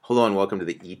Hello and welcome to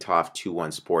the ETOF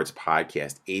 21 Sports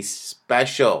Podcast, a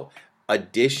special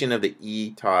edition of the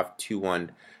ETOF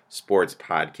 21 Sports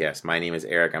Podcast. My name is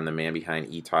Eric. I'm the man behind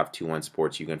ETOF 21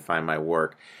 Sports. You can find my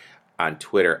work on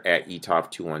Twitter at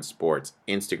ETOF 21 Sports,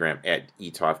 Instagram at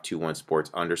ETOF 21 Sports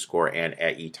 _ and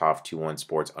at ETOF 21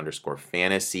 Sports _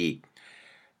 fantasy.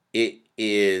 It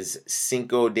is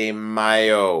Cinco de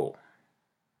Mayo.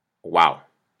 Wow.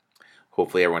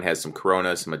 Hopefully everyone has some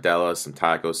Corona, some Modelo, some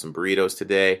tacos, some burritos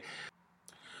today.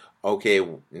 Okay,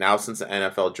 now since the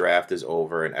NFL draft is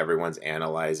over and everyone's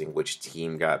analyzing which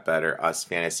team got better, us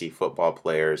fantasy football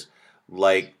players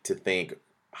like to think,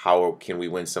 how can we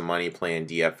win some money playing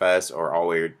DFS, or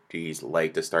always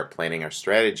like to start planning our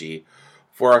strategy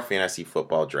for our fantasy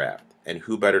football draft. And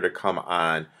who better to come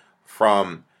on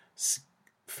from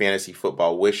Fantasy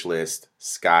Football Wishlist,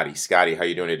 Scottie. Scottie, how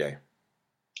you doing today?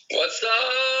 What's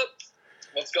up?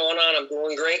 What's going on? I'm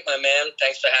doing great, my man.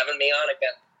 Thanks for having me on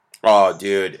again. Oh,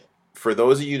 dude. For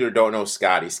those of you that don't know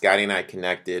Scottie and I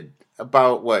connected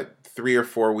about, 3 or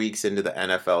 4 weeks into the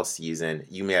NFL season.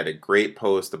 You made a great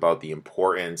post about the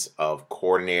importance of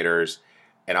coordinators.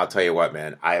 And I'll tell you what,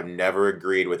 man, I have never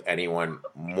agreed with anyone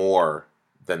more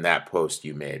than that post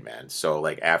you made, man. So,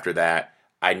 after that,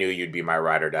 I knew you'd be my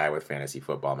ride or die with fantasy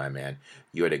football, my man.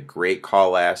 You had a great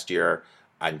call last year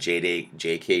on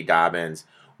J.K. Dobbins,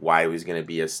 why he was going to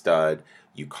be a stud.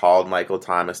 You called Michael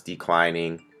Thomas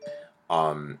declining.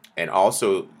 And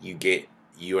also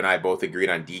you and I both agreed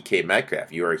on DK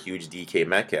Metcalf. You are a huge DK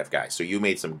Metcalf guy. So you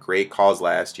made some great calls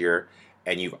last year,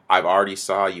 and I've already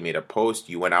saw you made a post.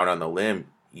 You went out on the limb.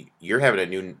 You're having a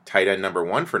new tight end number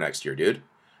 1 for next year, dude.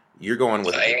 You're going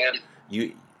with I am.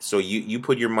 You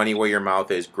put your money where your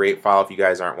mouth is. Great follow if you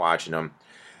guys aren't watching him.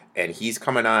 And he's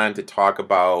coming on to talk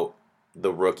about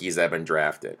the rookies that have been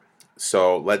drafted.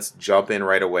 So let's jump in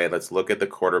right away. Let's look at the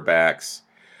quarterbacks.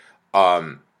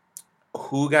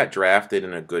 Who got drafted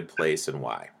in a good place and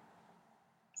why?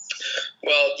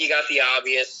 Well, you got the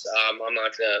obvious. I'm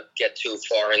not going to get too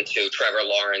far into Trevor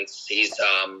Lawrence. He's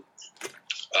a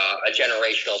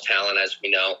generational talent, as we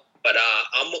know. But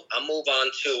I'll move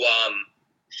on to,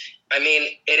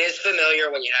 it is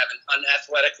familiar when you have an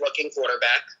unathletic-looking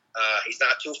quarterback. He's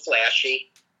not too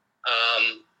flashy.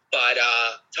 But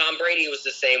Tom Brady was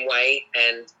the same way,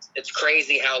 and it's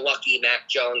crazy how lucky Mac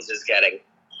Jones is getting.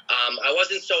 I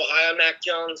wasn't so high on Mac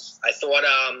Jones. I thought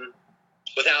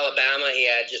with Alabama, he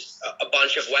had just a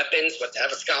bunch of weapons, but to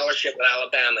have a scholarship with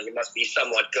Alabama, you must be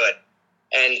somewhat good.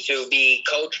 And to be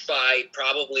coached by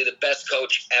probably the best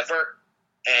coach ever,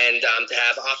 and to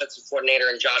have offensive coordinator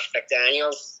in Josh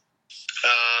McDaniels,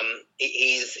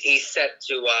 he's set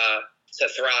to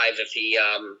thrive if he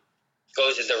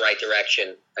goes in the right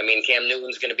direction. Cam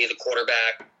Newton's going to be the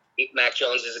quarterback. Mac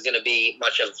Jones isn't going to be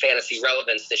much of fantasy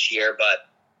relevance this year, but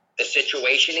the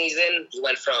situation he's in, he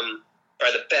went from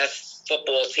probably the best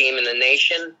football team in the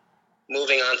nation,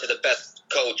 moving on to the best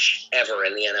coach ever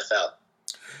in the NFL.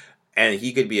 And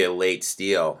he could be a late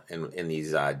steal in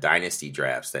these dynasty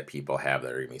drafts that people have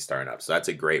that are going to be starting up. So that's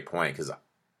a great point, because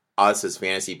us as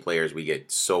fantasy players, we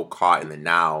get so caught in the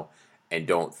now and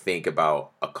don't think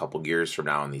about a couple years from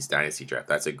now in these dynasty drafts.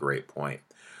 That's a great point.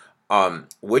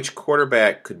 Which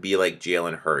quarterback could be like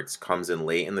Jalen Hurts, comes in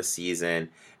late in the season,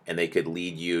 and they could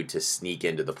lead you to sneak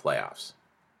into the playoffs?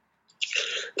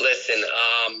 Listen,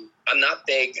 I'm not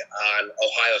big on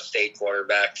Ohio State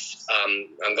quarterbacks.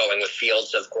 I'm going with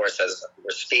Fields, of course, as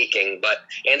we're speaking, but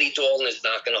Andy Dalton is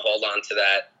not going to hold on to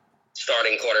that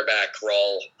starting quarterback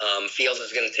role. Fields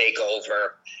is going to take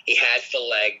over. He has the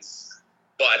legs,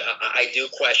 but I do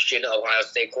question Ohio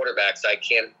State quarterbacks. I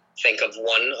can't think of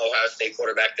one Ohio State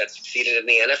quarterback that succeeded in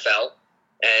the NFL,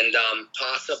 and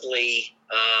possibly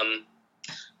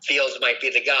Fields might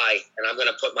be the guy, and I'm going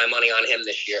to put my money on him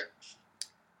this year.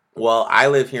 Well, I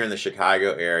live here in the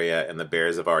Chicago area, and the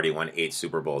Bears have already won 8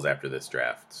 Super Bowls after this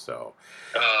draft. So,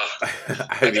 I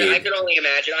can only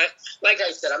imagine. Like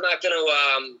I said, I'm not going to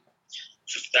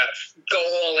go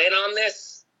all in on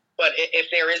this, but if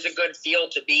there is a good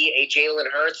field to be a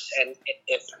Jalen Hurts, and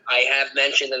if I have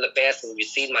mentioned in the past, and you've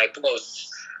seen my posts,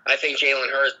 I think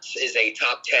Jalen Hurts is a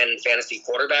top 10 fantasy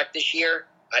quarterback this year.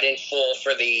 I didn't fall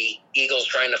for the Eagles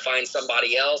trying to find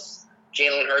somebody else.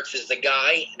 Jalen Hurts is the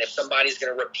guy, and if somebody's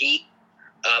going to repeat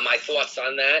my thoughts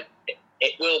on that,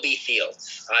 it will be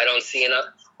Fields. I don't see enough.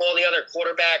 All the other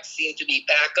quarterbacks seem to be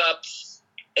backups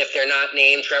if they're not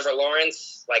named Trevor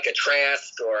Lawrence, like a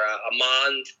Trask or a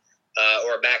Mond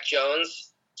or a Mac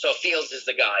Jones. So Fields is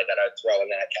the guy that I'd throw in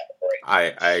that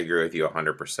category. I agree with you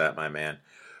 100%, my man.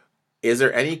 Is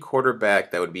there any quarterback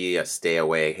that would be a stay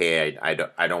away? Hey, I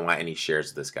don't want any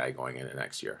shares of this guy going into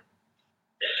next year.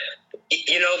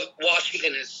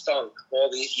 Washington has stunk all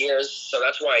these years, so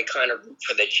that's why I kind of root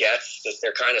for the Jets, because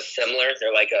they're kind of similar.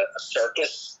 They're like a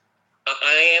circus.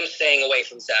 I am staying away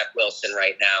from Zach Wilson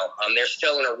right now. They're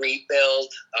still in a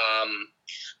rebuild.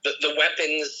 The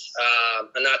weapons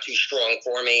are not too strong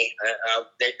for me.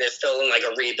 They're still in like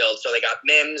a rebuild. So they got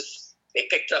Mims. They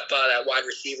picked up that wide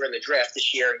receiver in the draft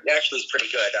this year. He actually is pretty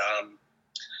good.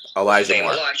 Elijah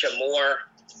Moore.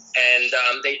 And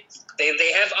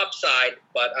they have upside,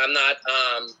 but I'm not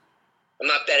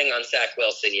betting on Zach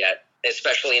Wilson yet,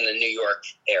 especially in the New York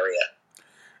area.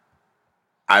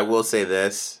 I will say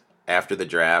this. After the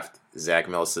draft, Zach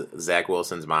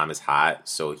Wilson's mom is hot,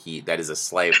 so that is a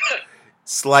slight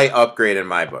upgrade in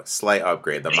my book. Slight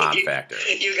upgrade, the mom factor.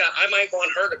 I might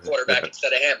want her to quarterback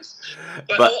instead of him.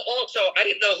 But also, I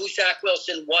didn't know who Zach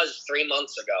Wilson was 3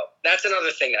 months ago. That's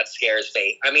another thing that scares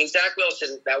me. I mean, Zach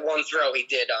Wilson, that one throw he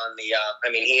did on he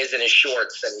is in his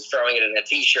shorts and he's throwing it in a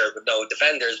T-shirt with no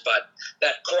defenders, but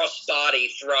that cross body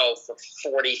throw for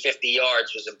 40, 50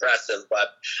 yards was impressive.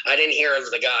 But I didn't hear of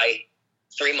the guy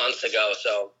 3 months ago,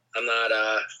 so I'm not.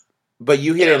 But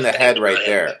you hit it in the head right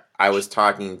there. I was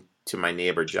talking to my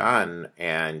neighbor John,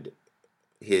 and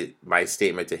my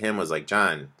statement to him was like,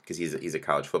 John, because he's a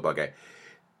college football guy.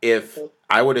 If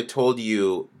I would have told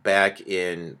you back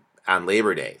on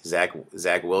Labor Day, Zach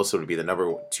Wilson would be the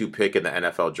number 2 pick in the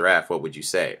NFL draft, what would you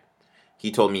say? He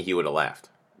told me he would have laughed.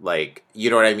 Like, you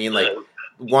know what I mean? Like,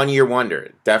 1 year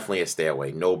wonder, definitely a stay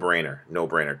away, no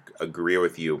brainer. Agree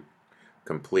with you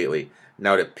completely.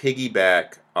 Now to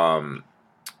piggyback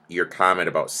your comment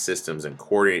about systems and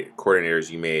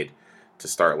coordinators you made to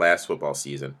start last football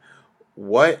season,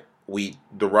 the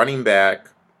running back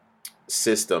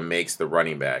system makes the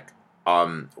running back.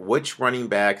 Which running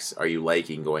backs are you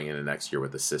liking going into next year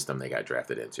with the system they got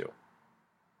drafted into? All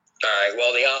right.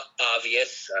 Well, the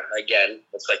obvious again,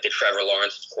 it's like the Trevor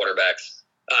Lawrence quarterbacks.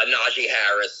 Najee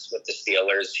Harris with the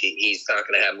Steelers, he's not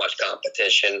going to have much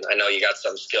competition. I know you got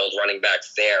some skilled running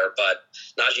backs there, but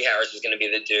Najee Harris is going to be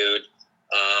the dude.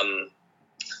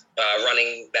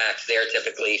 Running backs there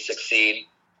typically succeed.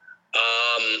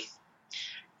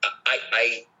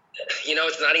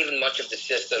 It's not even much of the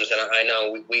systems, and I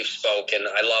know we've spoken.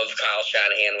 I love Kyle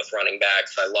Shanahan with running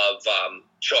backs. I love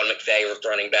Sean McVay with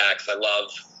running backs. I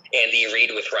love Andy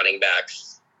Reid with running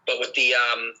backs. But with the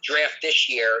draft this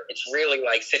year, it's really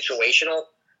like situational.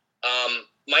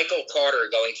 Michael Carter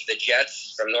going to the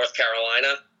Jets from North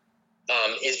Carolina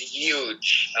is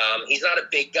huge. He's not a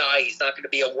big guy. He's not going to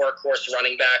be a workhorse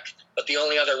running back. But the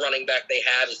only other running back they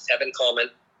have is Tevin Coleman.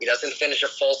 He doesn't finish a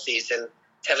full season.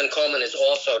 Tevin Coleman is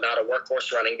also not a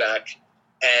workhorse running back.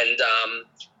 And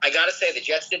I got to say, the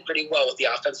Jets did pretty well with the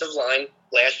offensive line.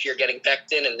 Last year getting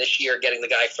Becton, and this year getting the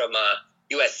guy from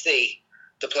USC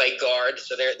to play guard.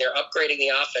 So they're upgrading the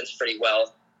offense pretty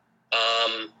well.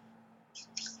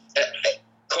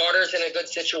 Carter's in a good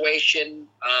situation.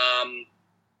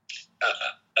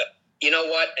 You know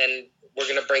what? And we're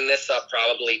going to bring this up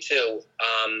probably too.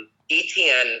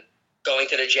 ETN going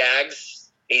to the Jags.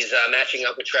 He's matching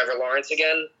up with Trevor Lawrence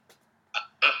again.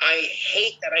 I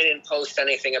hate that I didn't post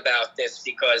anything about this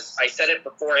because I said it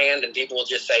beforehand and people will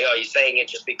just say, oh, you're saying it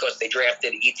just because they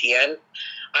drafted ETN.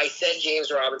 I said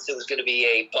James Robinson was going to be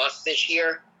a bust this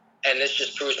year, and this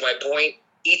just proves my point.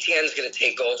 ETN's going to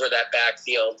take over that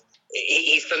backfield.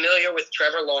 He's familiar with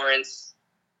Trevor Lawrence,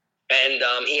 and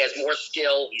he has more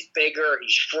skill. He's bigger.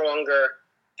 He's stronger,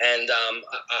 and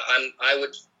I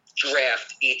would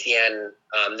draft ETN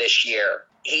this year.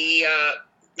 He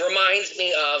reminds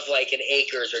me of like an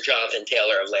Akers or Jonathan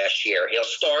Taylor of last year. He'll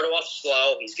start off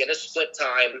slow. He's going to split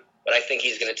time, but I think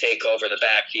he's going to take over the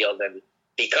backfield and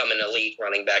become an elite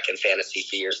running back in fantasy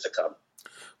for years to come.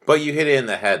 But you hit it in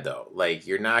the head, though. Like,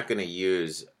 you're not going to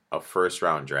use a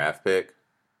first-round draft pick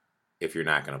if you're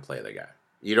not going to play the guy.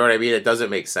 You know what I mean? It doesn't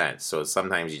make sense. So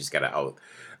sometimes you just got to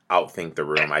outthink the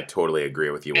room. I totally agree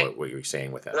with you what you're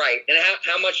saying with that. Right. And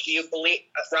how much do you believe?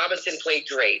 Robinson played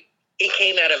great. He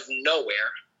came out of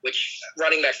nowhere, which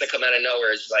running backs that come out of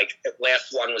nowhere is like, the last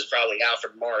one was probably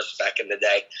Alfred Morris back in the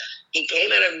day. He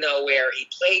came out of nowhere. He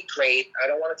played great. I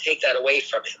don't want to take that away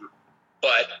from him.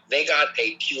 But they got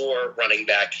a pure running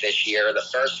back this year. The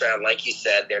first round, like you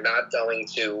said, they're not going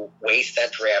to waste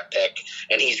that draft pick,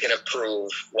 and he's going to prove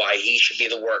why he should be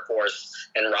the workhorse,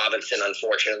 and Robinson,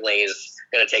 unfortunately, is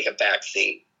going to take a back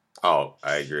seat. Oh,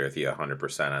 I agree with you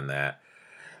 100% on that.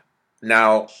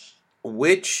 Now,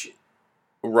 which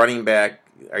running back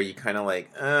are you kind of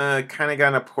like, kind of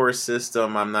got a poor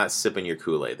system, I'm not sipping your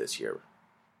Kool-Aid this year?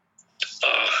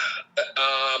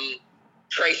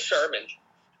 Trey Sermon.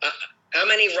 How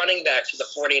many running backs are the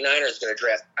 49ers going to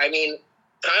draft? I mean,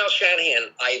 Kyle Shanahan,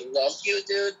 I love you,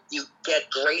 dude. You get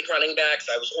great running backs.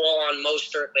 I was all on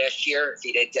Mostert last year if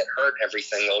he didn't get hurt every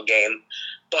single game.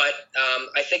 But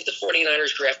I think the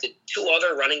 49ers drafted 2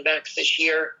 other running backs this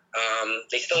year.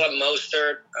 They still have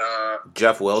Mostert.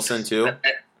 Jeff Wilson, too?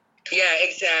 Yeah,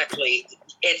 exactly.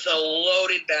 It's a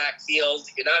loaded backfield.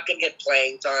 You're not going to get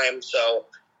playing time, so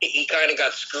he kind of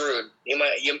got screwed. You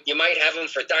might have him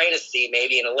for Dynasty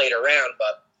maybe in a later round,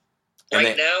 but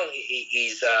right now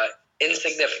he's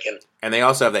insignificant. And they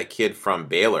also have that kid from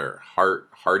Baylor,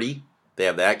 Hardy. They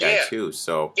have that guy too.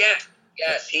 So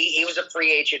yes, he was a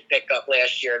free agent pickup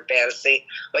last year in fantasy.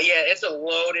 But yeah, it's a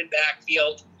loaded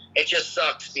backfield. It just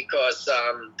sucks because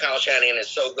Kyle Shanahan is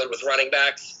so good with running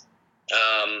backs.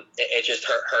 It just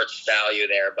hurts value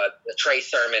there. But Trey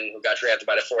Sermon, who got drafted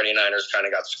by the 49ers, kind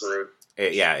of got screwed.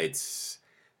 It's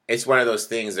one of those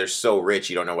things. They're so rich,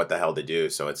 you don't know what the hell to do.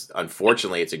 So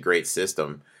unfortunately it's a great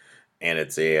system, and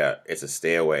it's a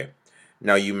stay away.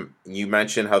 Now you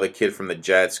mentioned how the kid from the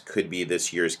Jets could be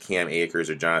this year's Cam Akers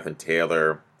or Jonathan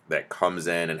Taylor that comes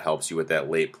in and helps you with that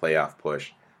late playoff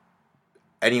push.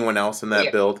 Anyone else in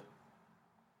that build?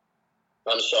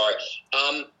 I'm sorry.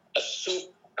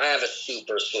 I have a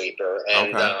super sleeper,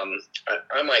 and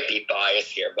I might be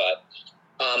biased here, but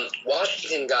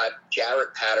Washington got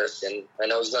Jarrett Patterson. I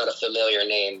know he's not a familiar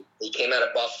name. He came out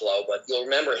of Buffalo, but you'll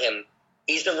remember him.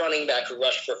 He's the running back who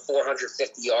rushed for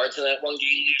 450 yards in that one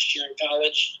game last year in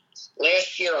college.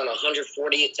 Last year on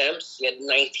 140 attempts, he had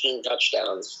 19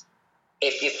 touchdowns.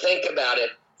 If you think about it,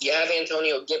 you have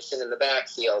Antonio Gibson in the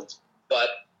backfield, but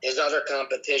his other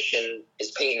competition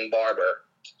is Peyton Barber.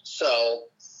 So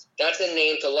that's a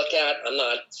name to look at. I'm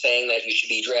not saying that you should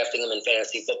be drafting him in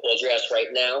fantasy football drafts right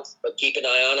now, but keep an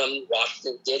eye on him.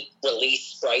 Washington did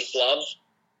release Bryce Love.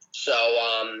 So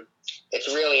it's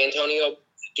really Antonio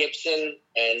Gibson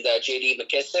and J.D.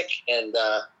 McKissick, and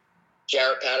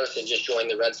Jarrett Patterson just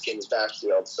joined the Redskins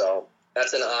backfield. So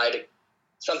that's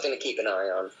something to keep an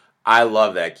eye on. I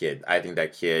love that kid. I think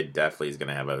that kid definitely is going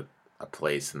to have a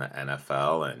place in the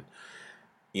NFL. And,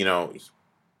 you know,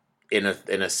 in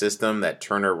a system that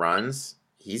Turner runs,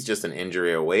 he's just an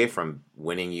injury away from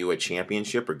winning you a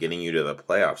championship or getting you to the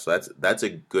playoffs. So that's a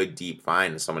good deep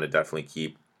find and someone to definitely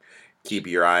keep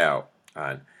your eye out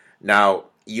on. Now,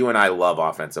 you and I love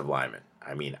offensive linemen.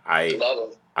 I love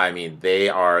them. I mean, they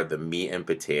are the meat and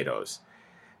potatoes.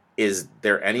 Is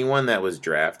there anyone that was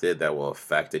drafted that will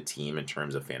affect a team in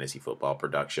terms of fantasy football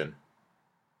production?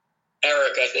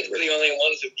 Eric, I think we're the only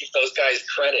ones who give those guys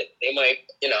credit. They might,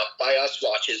 buy us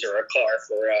watches or a car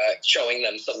for showing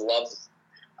them some love.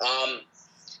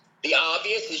 The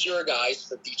obvious is your guys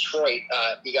for Detroit.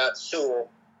 You got Sewell,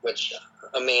 which,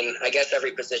 I guess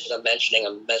every position I'm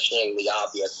mentioning the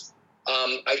obvious.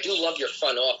 I do love your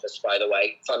front office, by the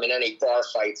way. If I'm in any bar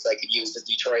fights, I could use the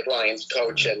Detroit Lions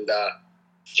coach and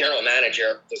general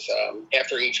manager. Because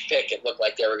after each pick, it looked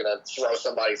like they were going to throw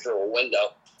somebody through a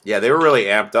window. Yeah, they were really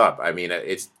amped up. I mean,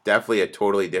 it's definitely a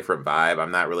totally different vibe. I'm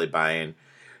not really buying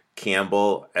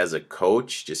Campbell as a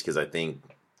coach just because I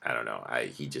don't know,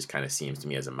 he just kind of seems to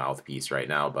me as a mouthpiece right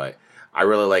now. But I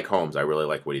really like Holmes. I really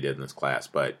like what he did in this class.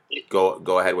 But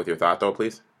go ahead with your thought, though,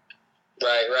 please.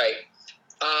 Right.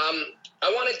 I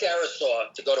wanted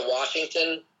Darisaw to go to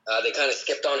Washington. They kind of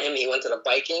skipped on him. He went to the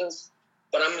Vikings.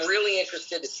 But I'm really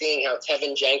interested in seeing how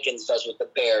Tevin Jenkins does with the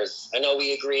Bears. I know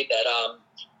we agreed that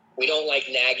we don't like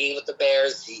Nagy with the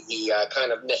Bears. He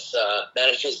kind of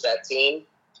manages that team.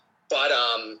 But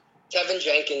Tevin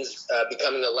Jenkins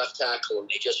becoming a left tackle, and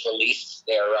they just released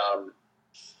their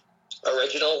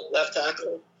original left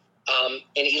tackle.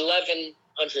 In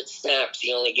 1,100 snaps,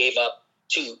 he only gave up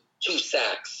two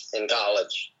sacks in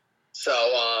college. So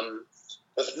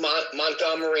with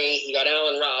Montgomery, you got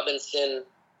Allen Robinson.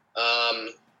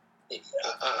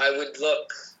 I would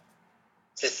look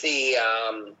to see,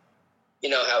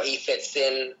 how he fits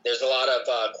in. There's a lot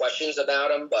of questions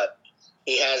about him, but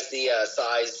he has the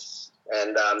size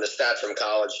and the stats from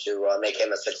college to make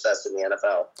him a success in the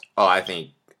NFL. Oh,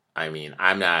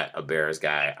 I'm not a Bears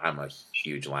guy. I'm a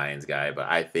huge Lions guy, but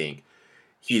I think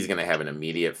he's going to have an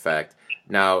immediate effect.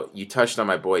 Now, you touched on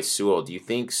my boy Sewell. Do you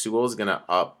think Sewell's going to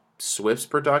up Swift's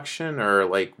production, or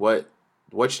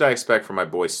what should I expect from my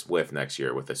boy Swift next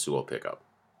year with the Sewell pickup?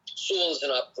 Sewell's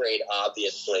an upgrade,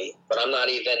 obviously, but I'm not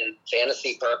even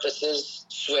fantasy purposes.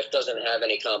 Swift doesn't have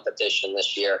any competition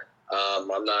this year.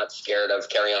 I'm not scared of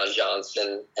Kerryon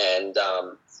Johnson, and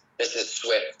this is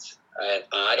Swift.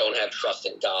 I don't have trust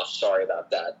in Goff. Sorry about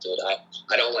that, dude.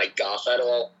 I don't like Goff at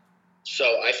all. So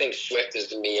I think Swift is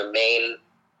going to be your main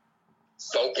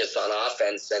focus on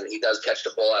offense, and he does catch the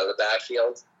ball out of the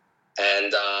backfield.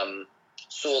 And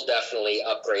Sewell definitely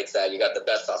upgrades that. You got the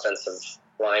best offensive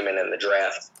lineman in the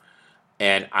draft.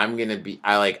 And I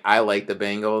like the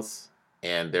Bengals,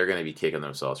 and they're gonna be kicking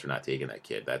themselves for not taking that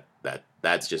kid.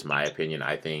 That's just my opinion.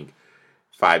 I think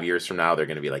 5 years from now they're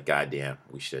gonna be like, God damn,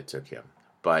 we should have took him.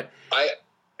 But I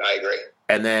agree.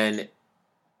 And then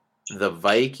the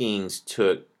Vikings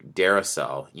took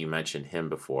Darasell. You mentioned him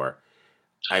before.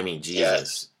 I mean, Jesus.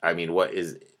 Yes. I mean, what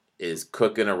is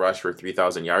Cook gonna rush for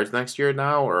 3,000 yards next year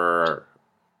now, or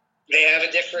they have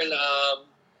a different?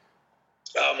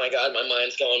 Oh my God, my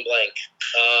mind's going blank.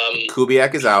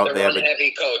 Kubiak is out. Their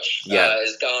run-heavy coach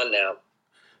is gone now.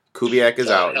 Kubiak is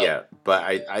out, yeah. But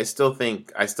I still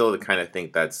kind of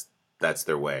think that's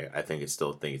their way. I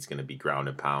still think it's going to be ground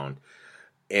and pound.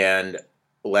 And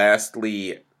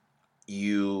lastly,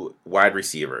 wide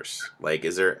receivers.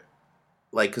 Is there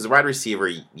because wide receiver,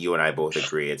 you and I both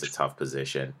agree it's a tough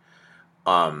position.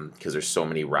 Because there's so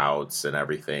many routes and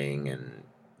everything, and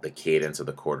the cadence of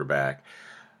the quarterback.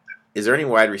 Is there any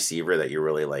wide receiver that you're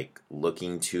really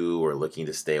looking to or looking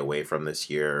to stay away from this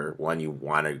year? One you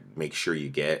want to make sure you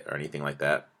get, or anything like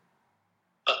that?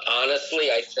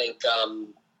 Honestly, I think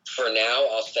for now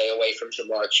I'll stay away from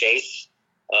Jamar Chase.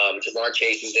 Jamar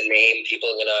Chase is a name. People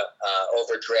are gonna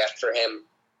overdraft for him.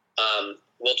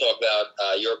 We'll talk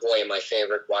about your boy and my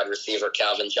favorite wide receiver,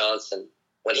 Calvin Johnson.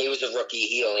 When he was a rookie,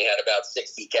 he only had about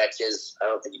 60 catches. I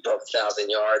don't think he broke 1,000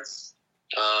 yards.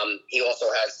 He also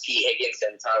has T. Higgins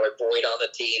and Tyler Boyd on the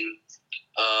team.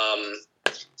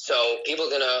 So people are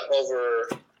going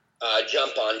to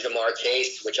jump on Jamar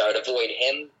Chase, which I would avoid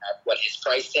him at what his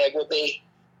price tag will be.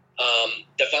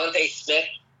 Devontae Smith,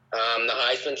 the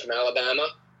Heisman from Alabama,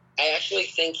 I actually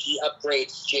think he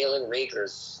upgrades Jalen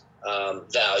Reagor's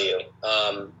value.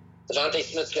 Devontae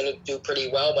Smith's going to do pretty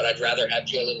well, but I'd rather have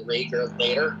Jalen Reagor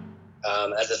later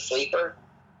as a sleeper.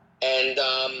 And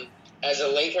as a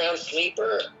late-round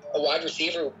sleeper, a wide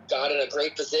receiver who got in a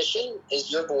great position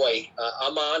is your boy,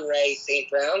 Amon-Ra St.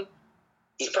 Brown.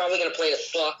 He's probably going to play a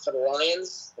slot for the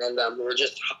Lions, and we're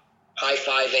just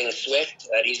high-fiving Swift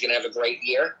that he's going to have a great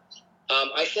year.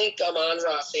 I think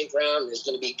Amon-Ra St. Brown is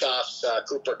going to be Goff's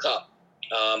Cooper Kupp.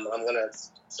 I'm going to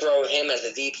throw him as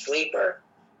a deep sleeper,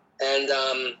 and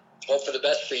hope for the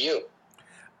best for you.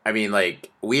 I mean,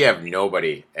 we have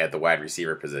nobody at the wide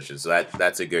receiver position, so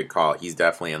that's a good call. He's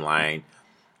definitely in line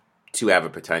to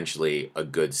have potentially a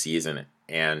good season.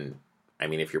 And, I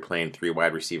mean, if you're playing 3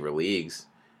 wide receiver leagues,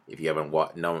 if you haven't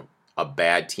a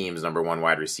bad team's number 1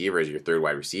 wide receiver as your 3rd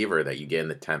wide receiver that you get in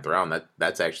the 10th round,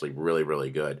 that's actually really,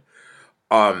 really good.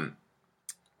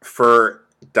 For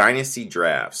dynasty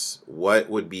drafts, what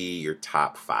would be your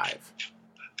top 5?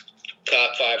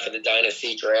 Top 5 for the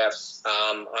dynasty drafts.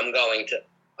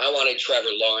 I wanted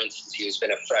Trevor Lawrence since he's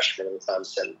been a freshman in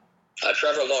Clemson.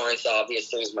 Trevor Lawrence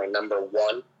obviously is my number 1.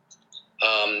 Then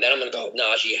I'm going to go with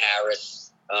Najee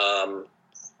Harris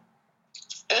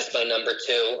as my number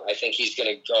 2. I think he's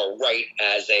going to go right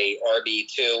as a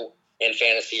RB2 in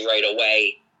fantasy right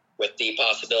away with the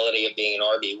possibility of being an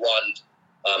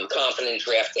RB1. Confident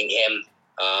drafting him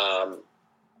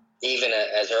even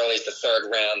as early as the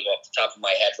 3rd round off the top of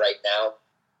my head right now.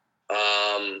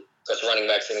 Because running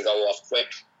back's going to go off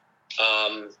quick.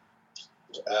 Trying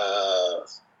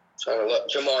to look.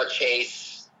 Jamar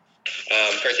Chase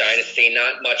for Dynasty,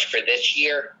 not much for this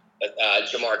year, but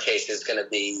Jamar Chase is going to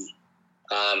be,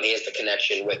 he has the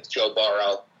connection with Joe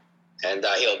Burrow, and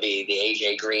he'll be the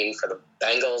A.J. Green for the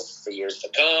Bengals for years to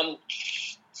come.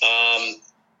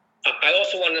 I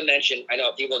also wanted to mention, I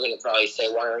know people are going to probably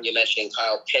say, why aren't you mentioning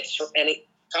Kyle Pitts?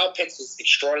 Kyle Pitts is an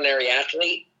extraordinary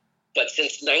athlete, but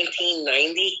since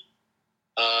 1990,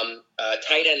 a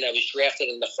tight end that was drafted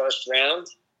in the 1st round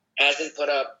hasn't put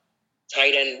up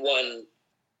tight end 1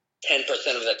 10%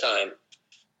 of the time.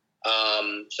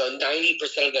 So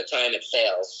 90% of the time it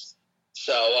fails.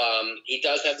 So he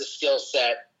does have the skill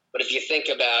set, but if you think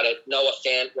about it, Noah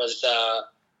Fant was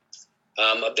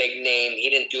a big name. He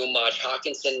didn't do much.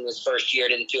 Hawkinson in his first year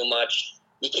didn't do much.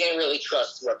 You can't really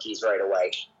trust rookies right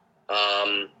away.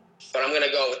 But I'm going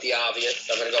to go with the obvious.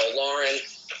 I'm going to go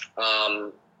Lawrence,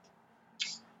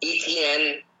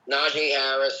 Etienne, Najee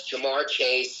Harris, Jamar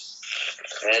Chase,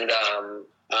 and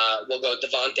we'll go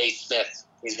Devontae Smith.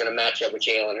 He's going to match up with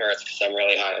Jalen Hurts because I'm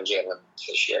really high on Jalen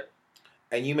this year.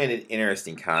 And you made an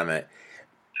interesting comment.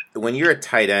 When you're a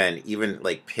tight end, even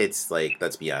Pitts,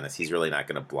 let's be honest, he's really not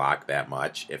going to block that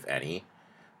much, if any.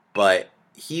 But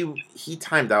he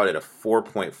timed out at a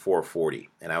 4.440.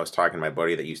 And I was talking to my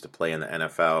buddy that used to play in the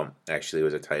NFL, actually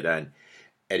was a tight end.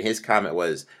 And his comment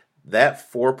was,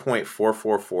 that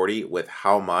 4.4440 with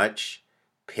how much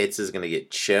Pitts is going to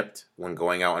get chipped when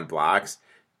going out in blocks,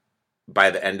 by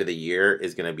the end of the year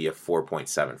is going to be a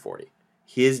 4.740.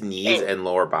 his knees and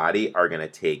lower body are going to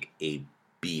take a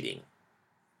beating.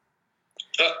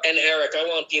 And Eric, I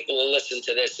want people to listen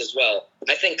to this as well.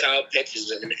 I think Kyle Pitts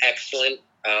is an excellent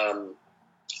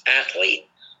athlete,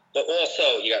 but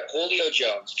also you got Julio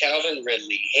Jones, Calvin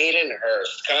Ridley, Hayden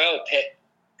Hurst, Kyle Pitt.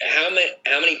 How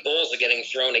many balls are getting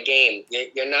thrown a game?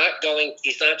 You're not going.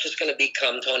 He's not just going to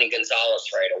become Tony Gonzalez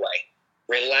right away.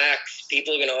 Relax.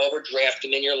 People are going to overdraft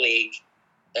him in your league.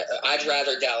 I'd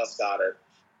rather Dallas Goedert.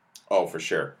 Oh, for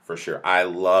sure. I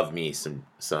love me some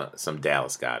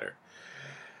Dallas Goedert.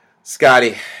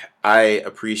 Scottie, I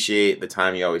appreciate the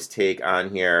time you always take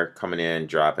on here, coming in,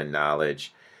 dropping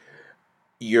knowledge.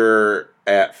 You're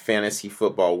at Fantasy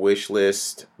Football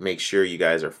Wishlist. Make sure you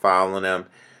guys are following them.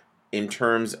 In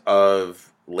terms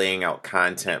of laying out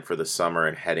content for the summer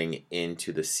and heading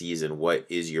into the season, what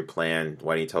is your plan?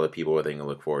 Why don't you tell the people what they can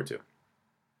look forward to?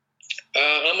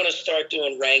 I'm going to start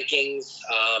doing rankings.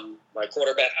 My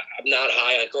quarterback, I'm not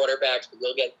high on quarterbacks, but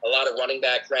we'll get a lot of running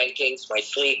back rankings, my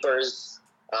sleepers,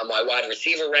 my wide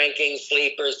receiver rankings,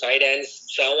 sleepers, tight ends,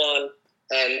 so on.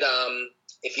 And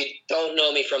if you don't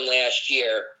know me from last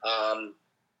year,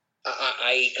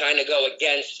 I kind of go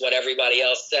against what everybody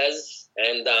else says,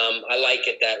 and I like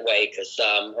it that way because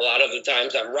a lot of the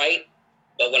times I'm right,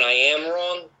 but when I am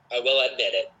wrong, I will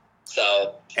admit it.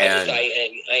 So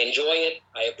I enjoy it.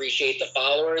 I appreciate the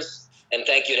followers, and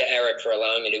thank you to Eric for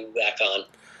allowing me to be back on.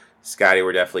 Scottie,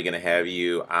 we're definitely going to have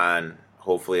you on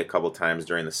hopefully a couple times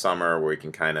during the summer where we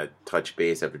can kind of touch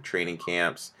base after training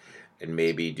camps and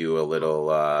maybe do a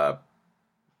little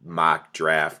mock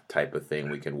draft type of thing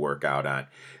we can work out on.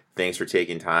 Thanks for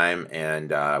taking time,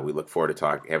 and we look forward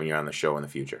to having you on the show in the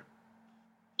future.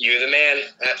 You're the man.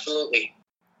 Absolutely.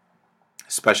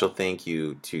 Special thank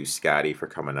you to Scottie for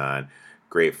coming on.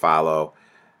 Great follow.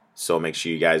 So make sure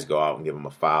you guys go out and give him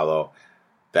a follow.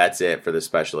 That's it for the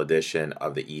special edition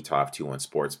of the ETOF 21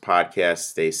 Sports Podcast.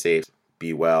 Stay safe,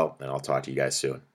 be well, and I'll talk to you guys soon.